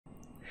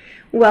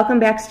Welcome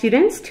back,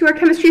 students, to our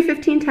Chemistry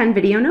 1510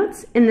 video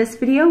notes. In this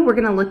video, we're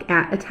going to look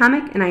at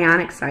atomic and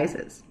ionic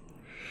sizes.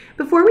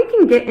 Before we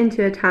can get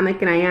into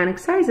atomic and ionic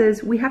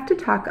sizes, we have to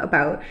talk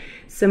about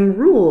some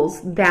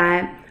rules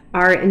that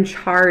are in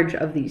charge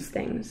of these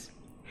things.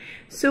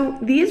 So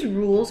these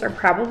rules are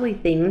probably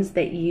things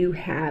that you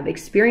have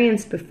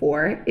experienced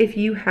before if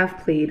you have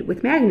played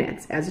with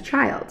magnets as a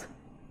child.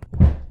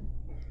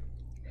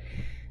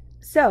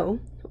 So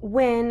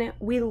when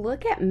we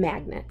look at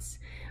magnets,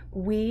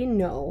 we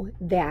know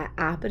that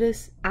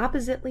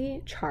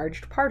oppositely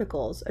charged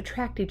particles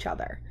attract each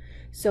other.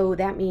 So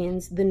that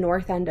means the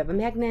north end of a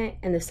magnet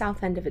and the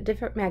south end of a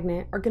different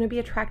magnet are going to be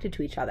attracted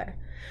to each other.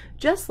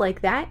 Just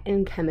like that,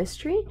 in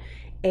chemistry,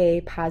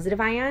 a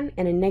positive ion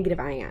and a negative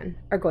ion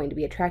are going to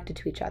be attracted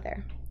to each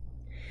other.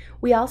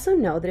 We also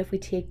know that if we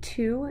take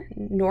two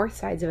north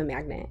sides of a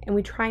magnet and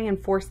we try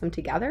and force them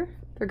together,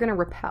 they're going to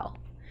repel.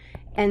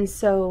 And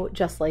so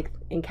just like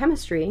in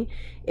chemistry,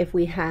 if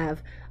we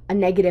have a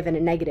negative and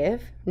a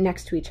negative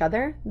next to each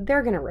other,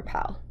 they're going to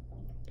repel.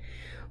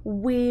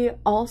 We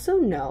also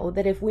know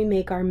that if we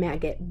make our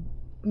magnet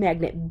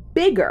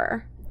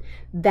bigger,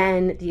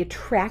 then the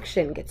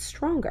attraction gets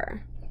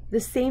stronger. The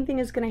same thing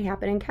is going to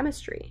happen in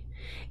chemistry.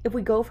 If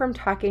we go from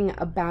talking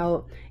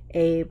about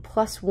a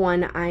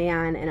 +1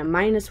 ion and a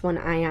 -1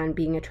 ion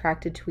being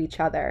attracted to each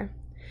other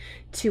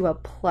to a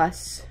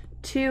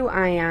 +2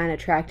 ion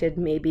attracted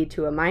maybe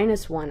to a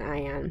 -1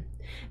 ion,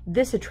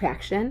 this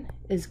attraction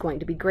is going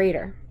to be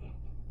greater.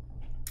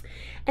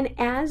 And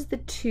as the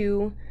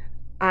two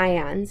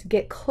ions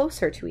get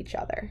closer to each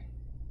other,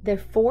 their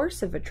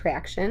force of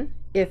attraction,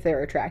 if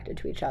they're attracted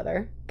to each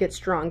other, gets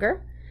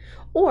stronger,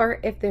 or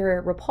if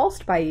they're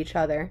repulsed by each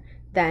other,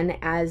 then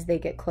as they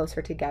get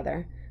closer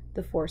together,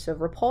 the force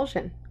of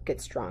repulsion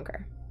gets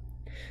stronger.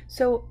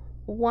 So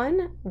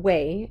one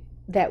way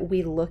that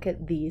we look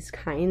at these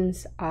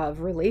kinds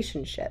of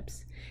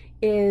relationships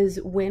is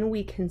when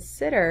we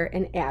consider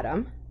an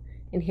atom,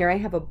 and here I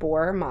have a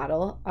Bohr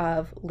model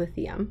of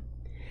lithium,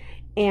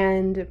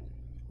 and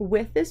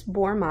with this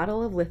Bohr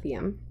model of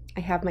lithium,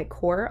 I have my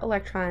core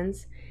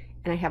electrons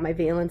and I have my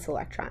valence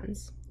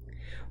electrons.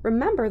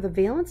 Remember, the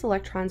valence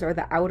electrons are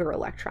the outer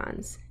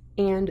electrons,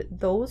 and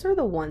those are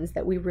the ones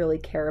that we really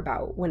care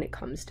about when it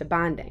comes to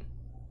bonding.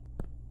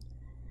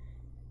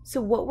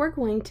 So what we're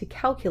going to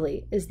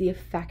calculate is the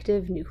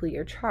effective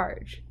nuclear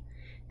charge.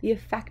 The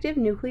effective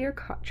nuclear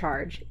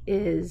charge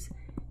is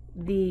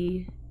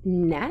the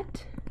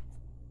net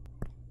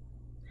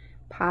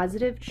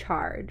positive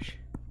charge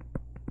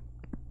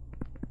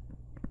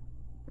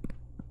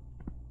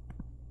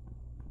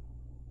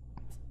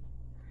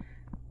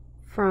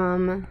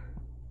from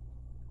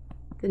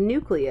the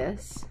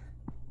nucleus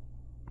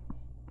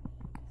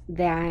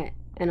that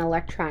an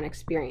electron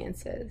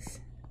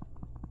experiences.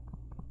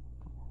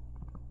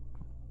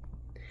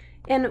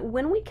 And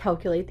when we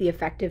calculate the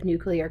effective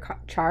nuclear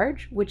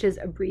charge, which is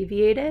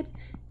abbreviated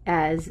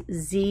as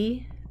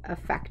Z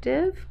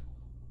effective,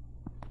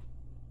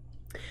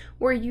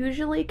 we're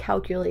usually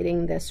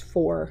calculating this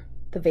for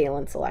the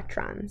valence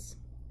electrons.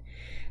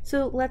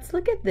 So let's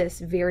look at this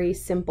very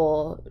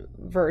simple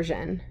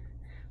version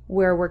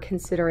where we're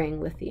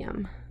considering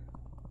lithium.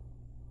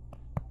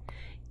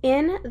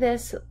 In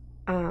this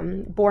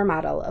Bohr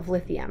model of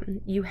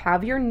lithium, you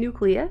have your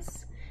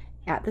nucleus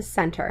at the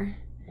center.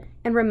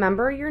 And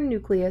remember, your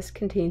nucleus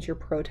contains your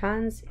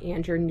protons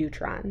and your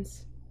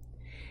neutrons.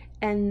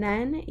 And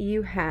then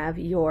you have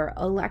your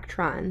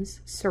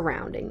electrons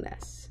surrounding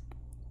this.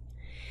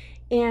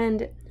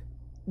 And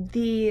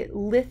the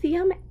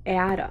lithium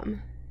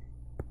atom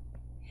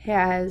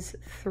has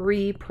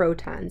 3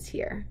 protons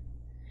here.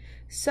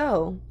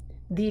 So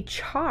the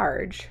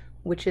charge,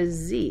 which is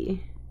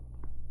Z,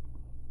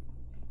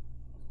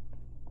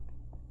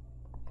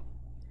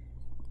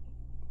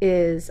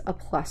 is a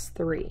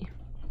 +3.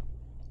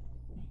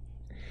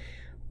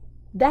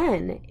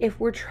 Then, if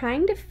we're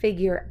trying to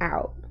figure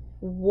out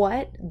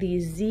what the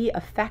Z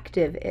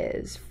effective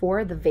is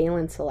for the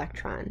valence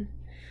electron,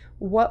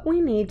 what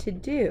we need to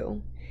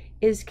do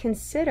is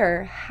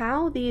consider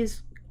how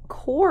these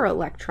core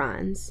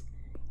electrons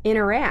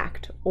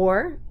interact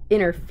or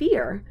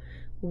interfere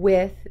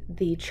with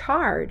the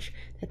charge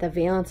that the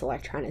valence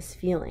electron is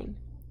feeling.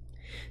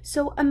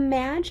 So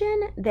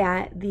imagine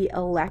that the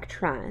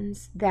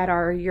electrons that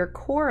are your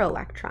core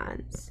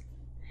electrons,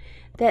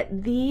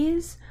 that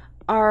these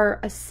are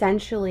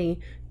essentially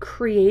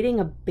creating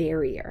a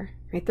barrier,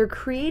 right? They're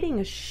creating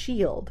a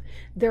shield.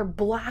 They're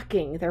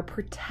blocking, they're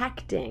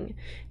protecting,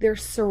 they're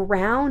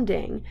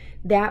surrounding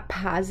that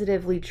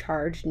positively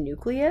charged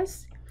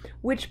nucleus,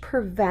 which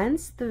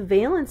prevents the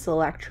valence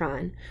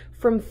electron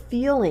from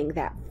feeling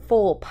that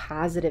full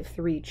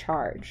 +3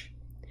 charge.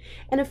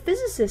 And a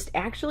physicist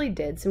actually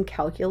did some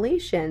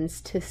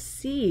calculations to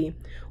see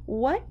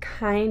what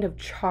kind of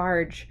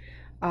charge,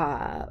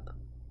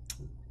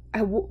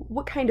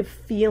 what kind of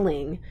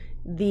feeling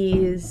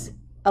these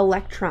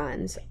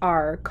electrons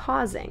are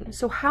causing.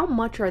 So how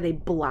much are they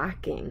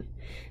blocking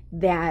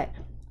that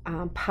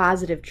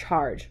positive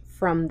charge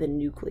from the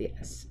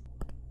nucleus?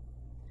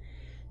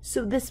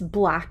 So this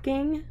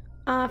blocking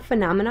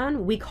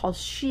phenomenon we call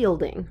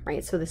shielding,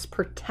 right? So this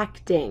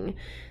protecting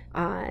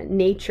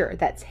nature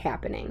that's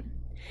happening.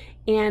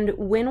 And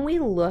when we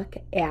look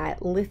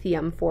at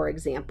lithium, for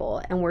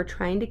example, and we're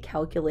trying to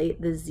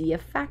calculate the Z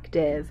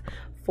effective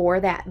for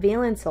that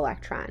valence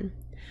electron,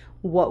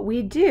 what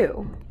we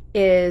do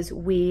is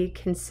we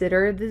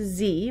consider the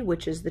Z,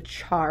 which is the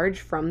charge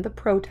from the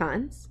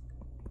protons,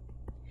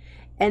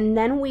 and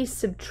then we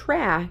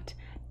subtract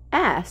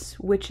S,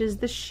 which is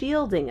the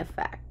shielding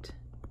effect.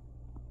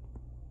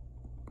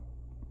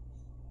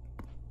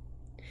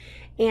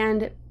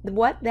 And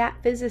what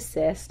that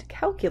physicist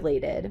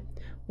calculated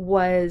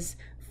was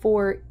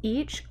for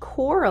each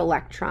core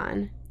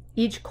electron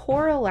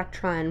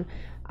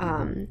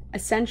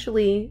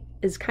essentially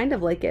is kind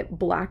of like it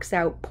blocks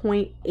out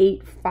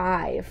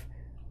 0.85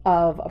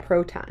 of a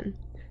proton.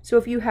 So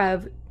if you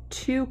have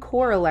 2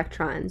 core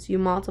electrons, you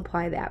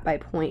multiply that by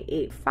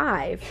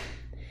 0.85,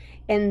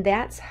 and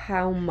that's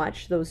how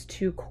much those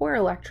 2 core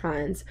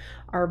electrons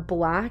are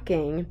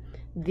blocking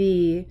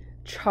the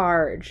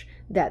charge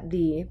that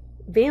the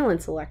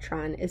valence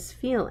electron is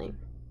feeling.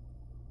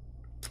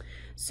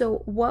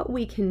 So what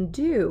we can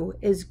do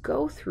is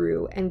go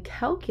through and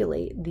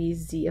calculate these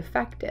Z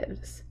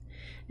effectives.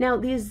 Now,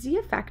 these Z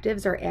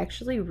effectives are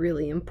actually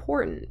really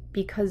important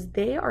because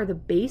they are the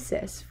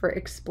basis for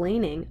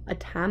explaining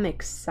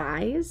atomic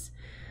size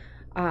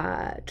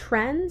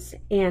trends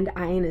and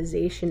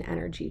ionization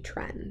energy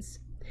trends.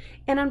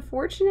 And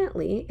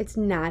unfortunately, it's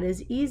not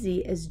as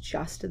easy as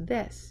just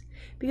this.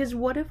 Because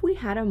what if we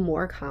had a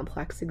more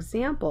complex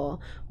example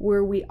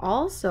where we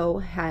also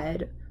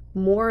had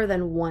more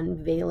than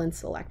one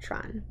valence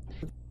electron?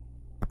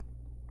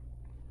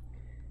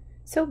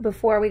 So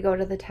before we go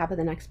to the top of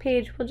the next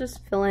page, we'll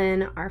just fill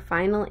in our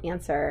final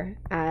answer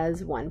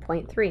as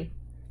 1.3.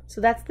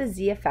 So that's the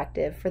Z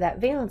effective for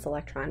that valence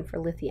electron for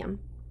lithium.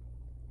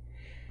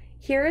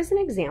 Here is an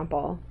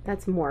example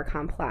that's more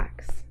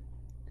complex.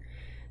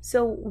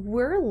 So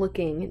we're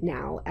looking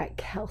now at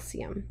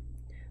calcium.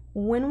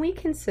 When we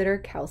consider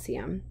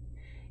calcium,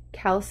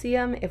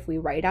 if we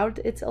write out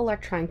its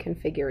electron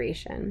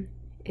configuration,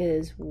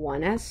 is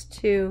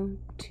 1s2,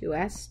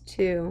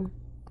 2s2,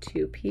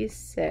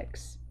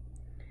 2p6,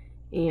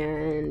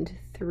 and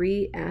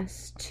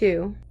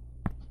 3s2,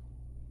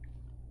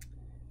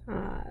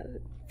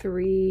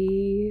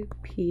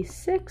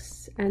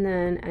 3p6, and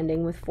then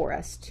ending with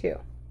 4s2.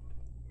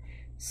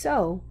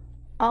 So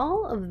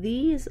all of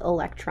these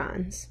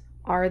electrons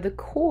are the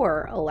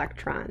core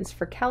electrons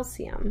for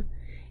calcium,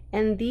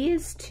 and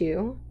these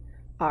two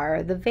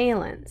are the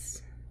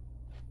valence.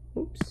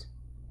 Oops.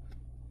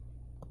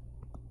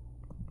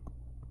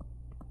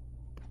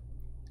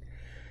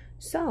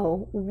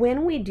 So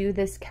when we do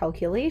this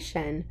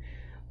calculation,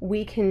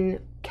 we can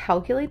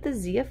calculate the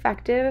Z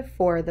effective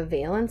for the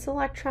valence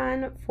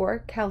electron for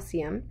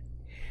calcium.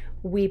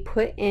 We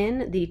put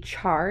in the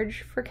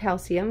charge for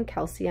calcium.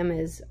 Calcium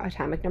is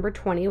atomic number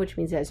 20, which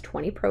means it has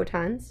 20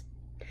 protons.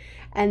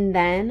 And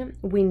then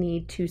we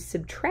need to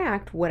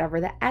subtract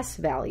whatever the S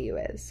value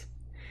is.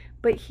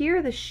 But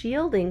here the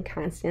shielding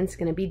constant is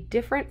going to be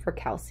different for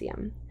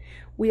calcium.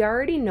 We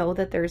already know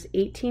that there's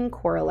 18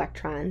 core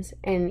electrons,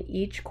 and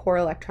each core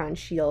electron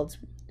shields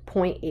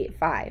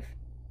 0.85.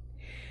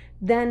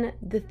 Then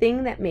the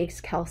thing that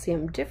makes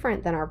calcium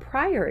different than our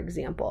prior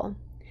example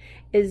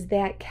is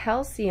that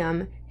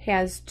calcium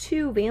has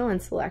 2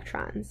 valence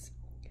electrons.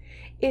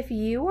 If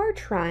you are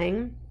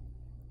trying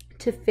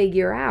to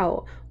figure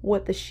out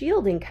what the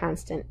shielding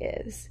constant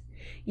is,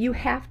 you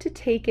have to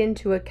take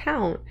into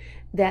account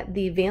that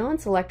the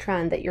valence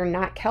electron that you're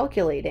not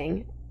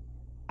calculating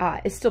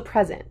is still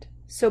present.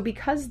 So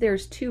because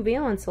there's 2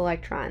 valence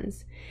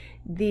electrons,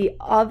 the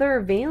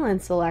other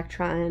valence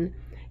electron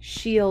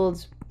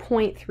shields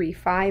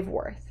 0.35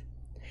 worth.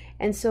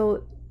 And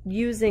so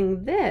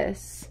using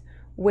this,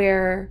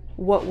 where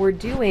what we're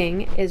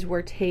doing is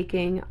we're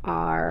taking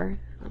our,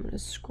 I'm going to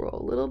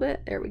scroll a little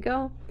bit, there we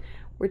go.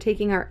 We're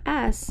taking our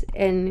S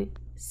and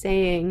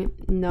saying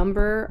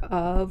number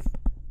of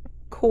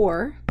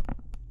core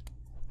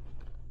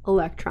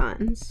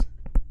electrons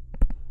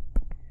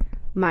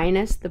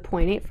minus the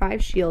 0.85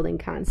 shielding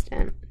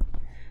constant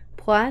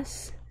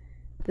plus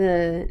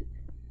the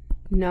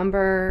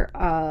number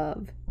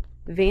of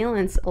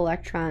valence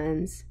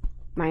electrons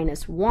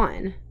minus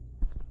 1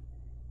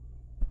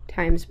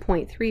 times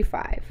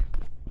 0.35,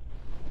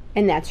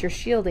 and that's your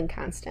shielding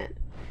constant.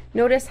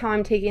 Notice how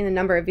I'm taking the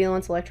number of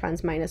valence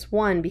electrons minus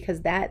 1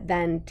 because that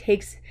then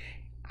takes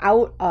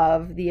out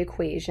of the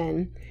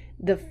equation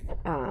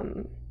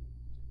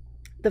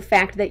the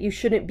fact that you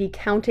shouldn't be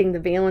counting the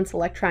valence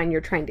electron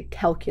you're trying to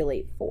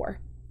calculate for.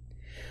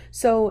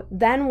 So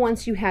then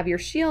once you have your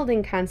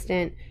shielding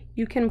constant,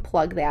 you can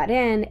plug that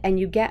in and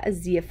you get a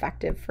Z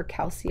effective for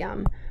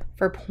calcium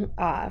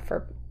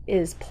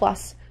is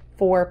plus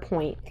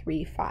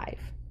 4.35.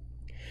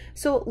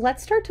 So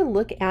let's start to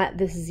look at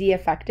this Z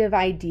effective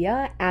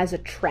idea as a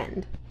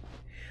trend.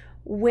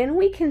 When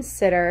we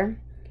consider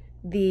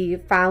the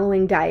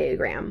following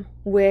diagram,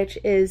 which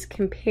is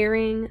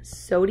comparing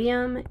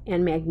sodium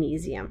and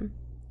magnesium.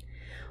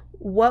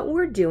 what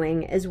we're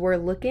doing is we're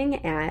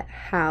looking at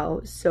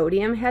how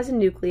sodium has a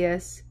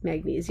nucleus,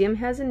 magnesium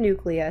has a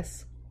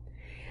nucleus.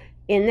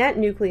 In that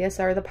nucleus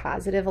are the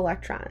positive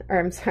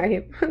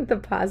the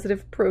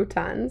positive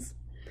protons.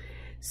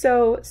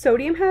 So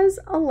sodium has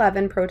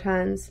 11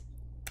 protons,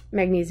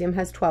 magnesium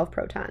has 12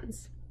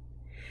 protons.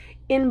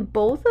 In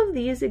both of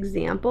these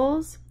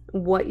examples,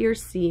 what you're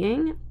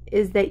seeing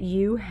is that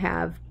you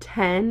have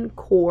 10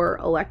 core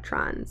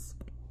electrons.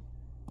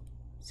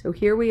 So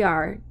here we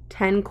are,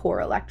 10 core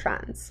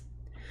electrons.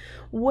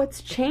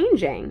 What's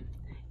changing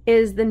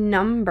is the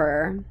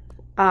number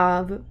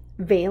of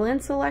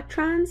valence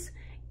electrons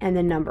and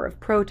the number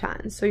of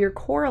protons. So your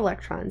core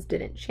electrons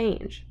didn't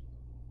change.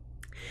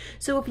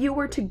 So if you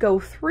were to go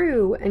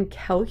through and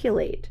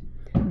calculate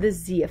the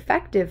Z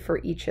effective for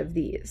each of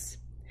these,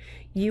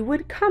 you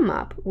would come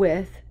up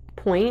with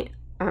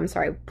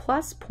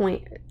plus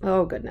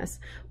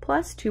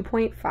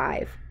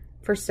 2.5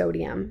 for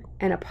sodium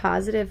and a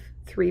positive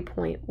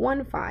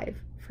 3.15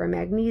 for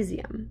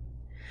magnesium.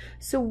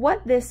 So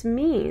what this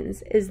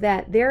means is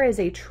that there is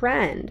a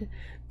trend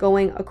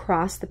going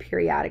across the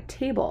periodic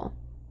table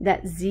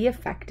that Z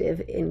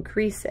effective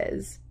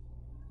increases.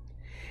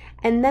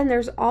 And then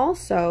there's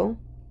also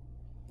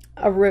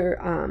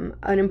an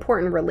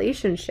important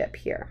relationship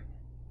here,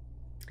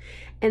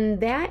 and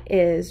that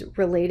is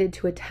related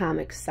to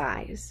atomic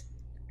size.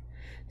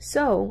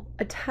 So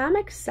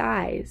atomic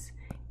size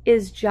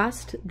is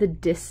just the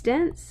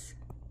distance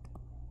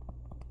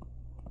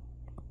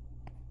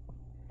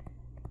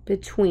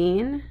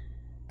between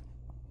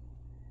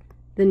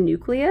the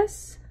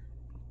nucleus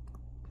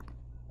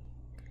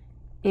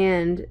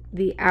and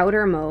the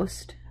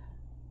outermost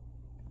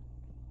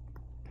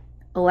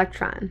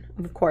electron,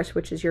 of course,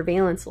 which is your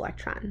valence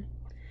electron.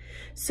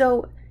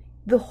 So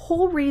the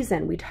whole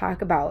reason we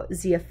talk about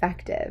Z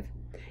effective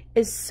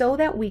is so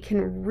that we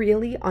can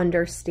really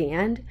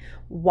understand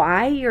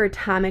why your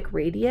atomic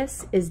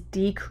radius is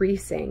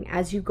decreasing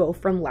as you go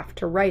from left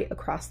to right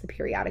across the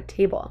periodic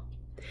table.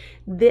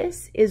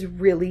 This is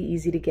really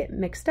easy to get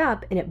mixed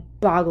up, and it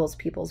boggles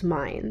people's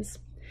minds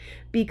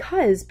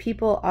because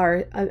people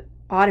are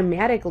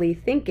automatically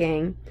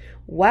thinking,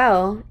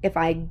 well, if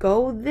I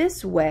go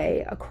this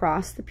way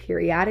across the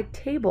periodic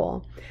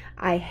table,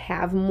 I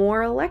have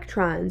more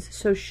electrons,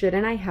 so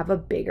shouldn't I have a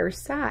bigger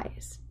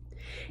size?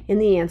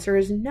 And the answer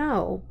is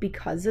no,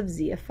 because of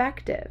Z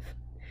effective.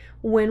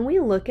 When we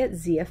look at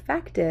Z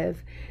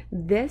effective,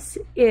 this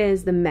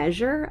is the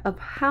measure of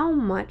how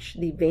much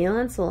the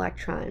valence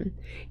electron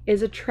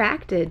is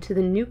attracted to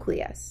the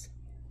nucleus.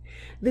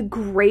 The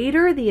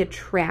greater the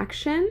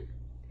attraction,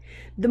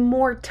 the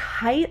more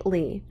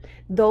tightly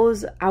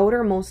those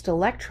outermost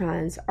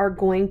electrons are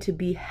going to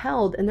be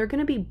held, and they're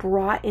going to be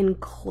brought in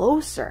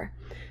closer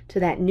to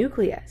that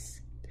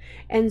nucleus.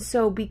 And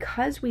so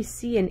because we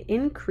see an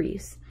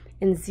increase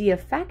in Z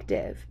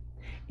effective,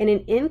 and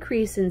an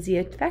increase in Z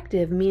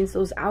effective means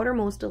those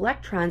outermost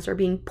electrons are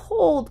being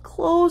pulled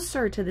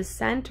closer to the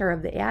center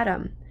of the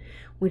atom,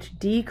 which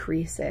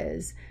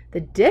decreases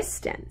the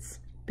distance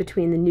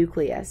between the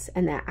nucleus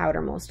and that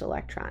outermost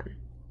electron.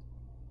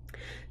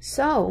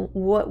 So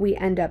what we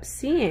end up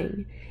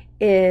seeing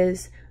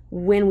is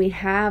when we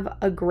have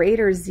a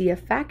greater Z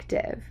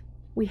effective,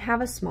 we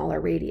have a smaller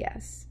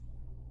radius.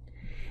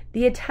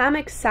 The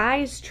atomic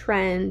size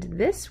trend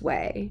this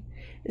way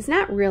is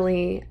not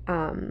really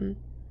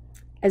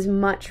as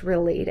much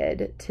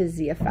related to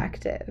Z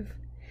effective.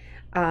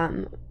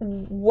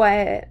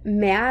 What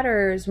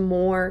matters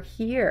more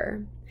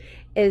here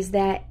is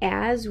that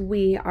as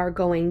we are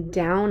going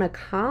down a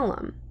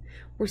column,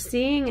 we're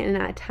seeing an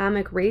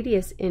atomic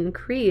radius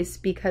increase,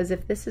 because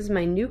if this is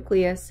my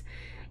nucleus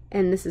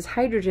and this is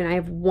hydrogen, I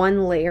have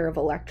one layer of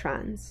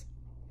electrons.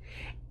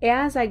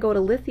 As I go to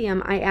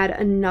lithium, I add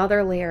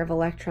another layer of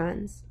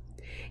electrons.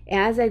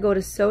 As I go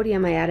to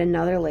sodium, I add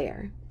another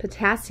layer.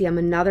 Potassium,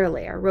 another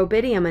layer.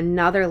 Rubidium,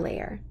 another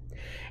layer.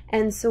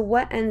 And so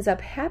what ends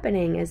up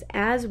happening is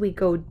as we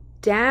go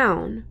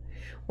down,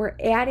 we're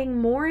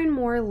adding more and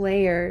more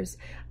layers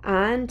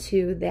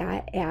onto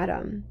that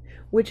atom,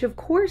 which of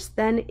course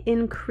then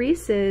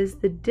increases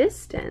the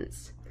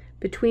distance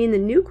between the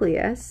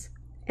nucleus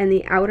and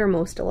the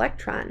outermost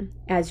electron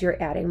as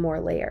you're adding more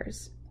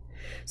layers.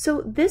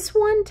 So this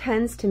one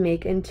tends to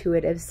make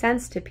intuitive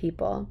sense to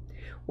people,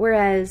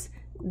 whereas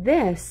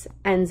this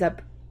ends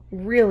up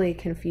really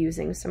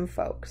confusing some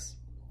folks.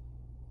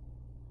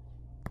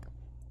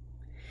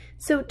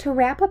 So to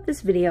wrap up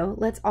this video,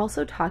 let's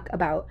also talk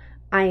about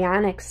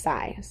ionic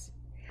size.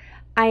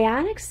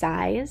 Ionic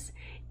size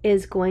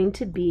is going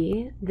to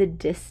be the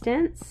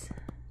distance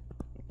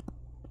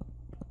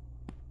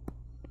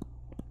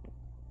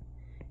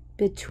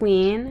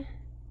between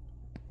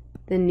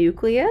the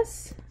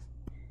nucleus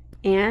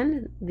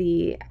and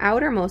the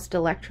outermost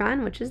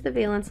electron, which is the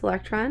valence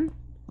electron,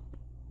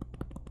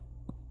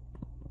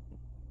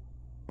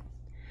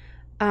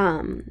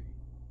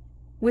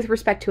 with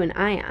respect to an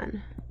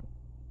ion.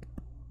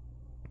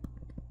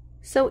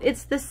 So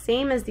it's the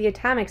same as the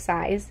atomic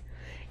size,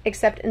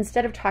 except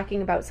instead of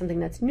talking about something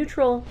that's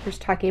neutral, we're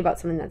talking about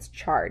something that's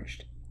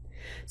charged.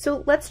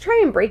 So let's try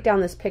and break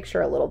down this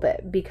picture a little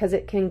bit because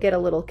it can get a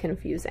little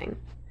confusing.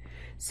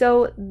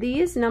 So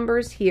these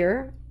numbers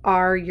here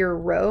are your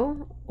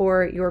row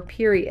or your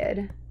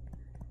period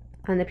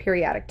on the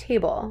periodic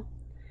table.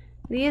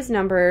 These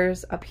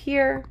numbers up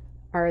here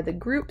are the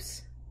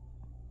groups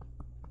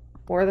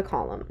or the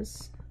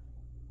columns.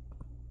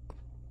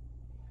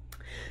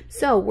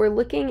 So we're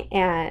looking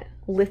at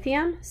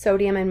lithium,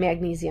 sodium, and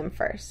magnesium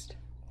first.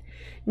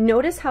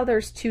 Notice how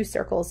there's two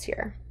circles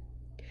here.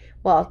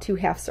 Well, two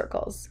half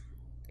circles.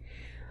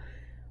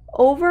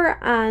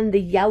 Over on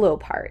the yellow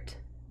part,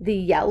 the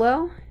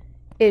yellow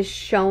is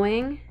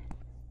showing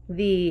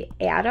the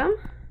atom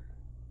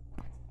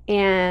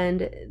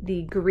and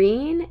the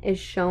green is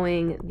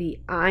showing the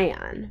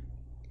ion.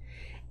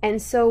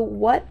 And so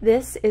what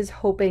this is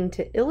hoping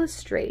to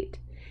illustrate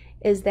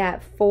is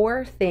that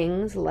for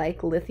things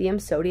like lithium,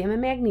 sodium,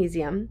 and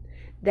magnesium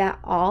that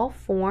all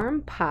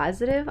form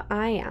positive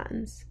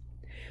ions,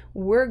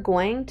 we're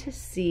going to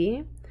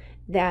see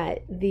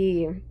that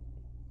the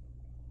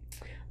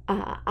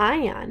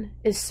ion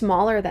is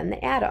smaller than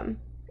the atom.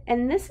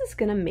 And this is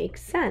going to make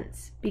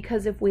sense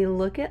because if we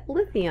look at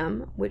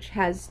lithium, which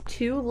has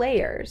two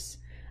layers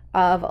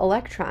of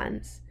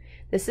electrons,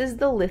 this is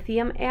the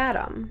lithium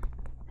atom.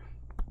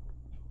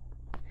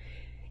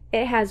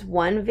 It has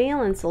one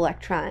valence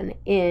electron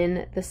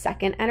in the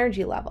second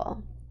energy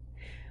level,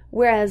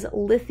 whereas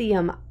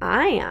lithium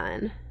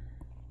ion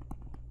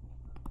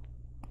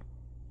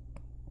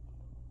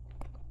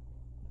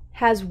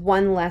has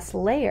one less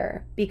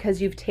layer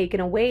because you've taken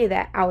away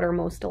that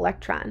outermost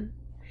electron.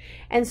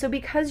 And so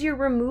because you're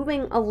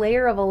removing a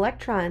layer of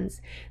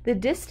electrons, the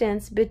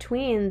distance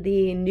between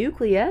the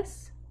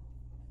nucleus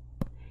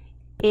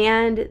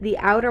and the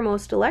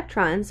outermost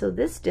electron, so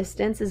this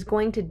distance is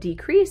going to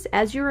decrease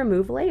as you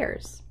remove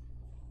layers.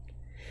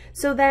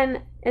 So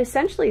then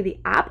essentially the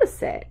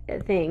opposite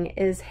thing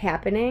is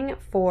happening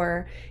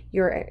for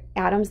your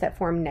atoms that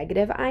form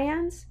negative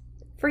ions.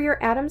 For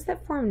your atoms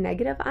that form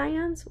negative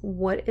ions,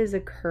 what is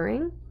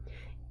occurring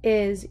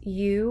is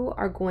you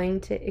are going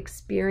to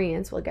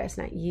experience, well, I guess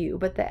not you,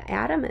 but the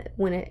atom,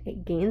 when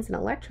it gains an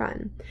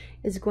electron,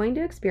 is going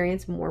to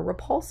experience more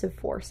repulsive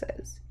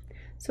forces.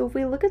 So if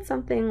we look at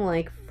something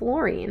like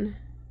fluorine,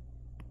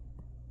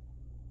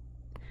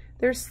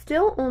 there's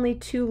still only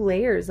two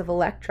layers of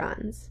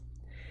electrons.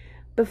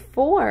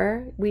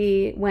 Before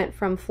we went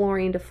from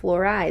fluorine to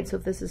fluoride, so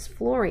if this is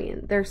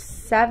fluorine, there's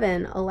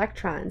 7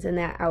 electrons in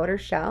that outer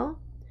shell.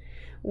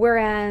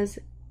 Whereas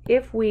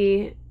if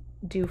we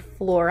do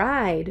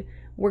fluoride,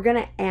 we're going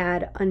to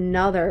add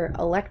another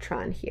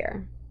electron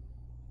here.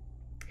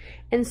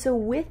 And so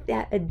with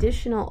that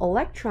additional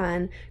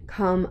electron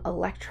come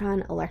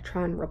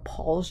electron-electron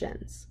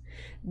repulsions.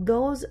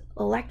 Those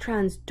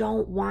electrons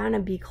don't want to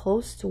be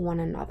close to one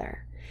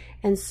another.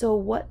 And so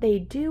what they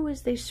do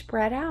is they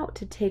spread out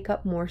to take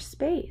up more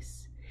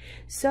space.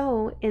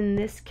 So in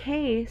this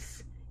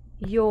case,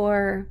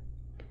 your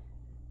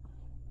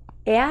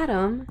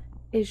atom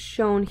is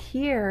shown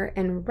here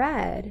in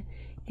red,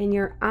 and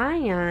your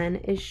ion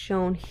is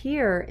shown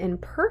here in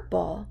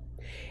purple.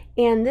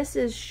 And this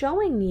is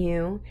showing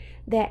you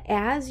that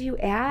as you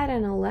add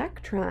an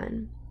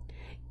electron,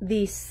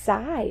 the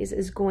size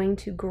is going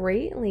to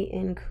greatly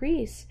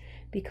increase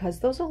because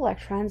those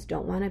electrons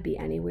don't want to be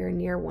anywhere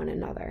near one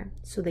another.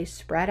 So they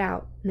spread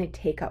out and they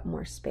take up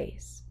more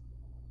space.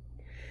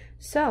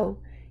 So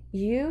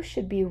you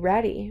should be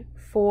ready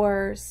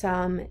for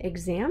some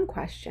exam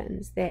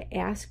questions that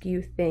ask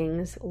you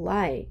things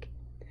like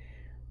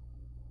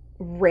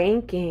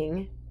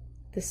ranking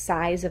the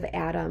size of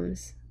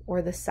atoms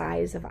or the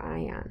size of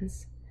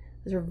ions.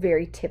 Those are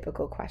very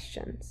typical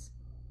questions.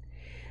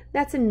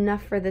 That's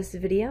enough for this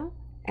video.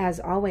 As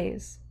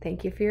always,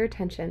 thank you for your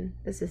attention.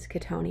 This is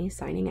Katoni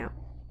signing out.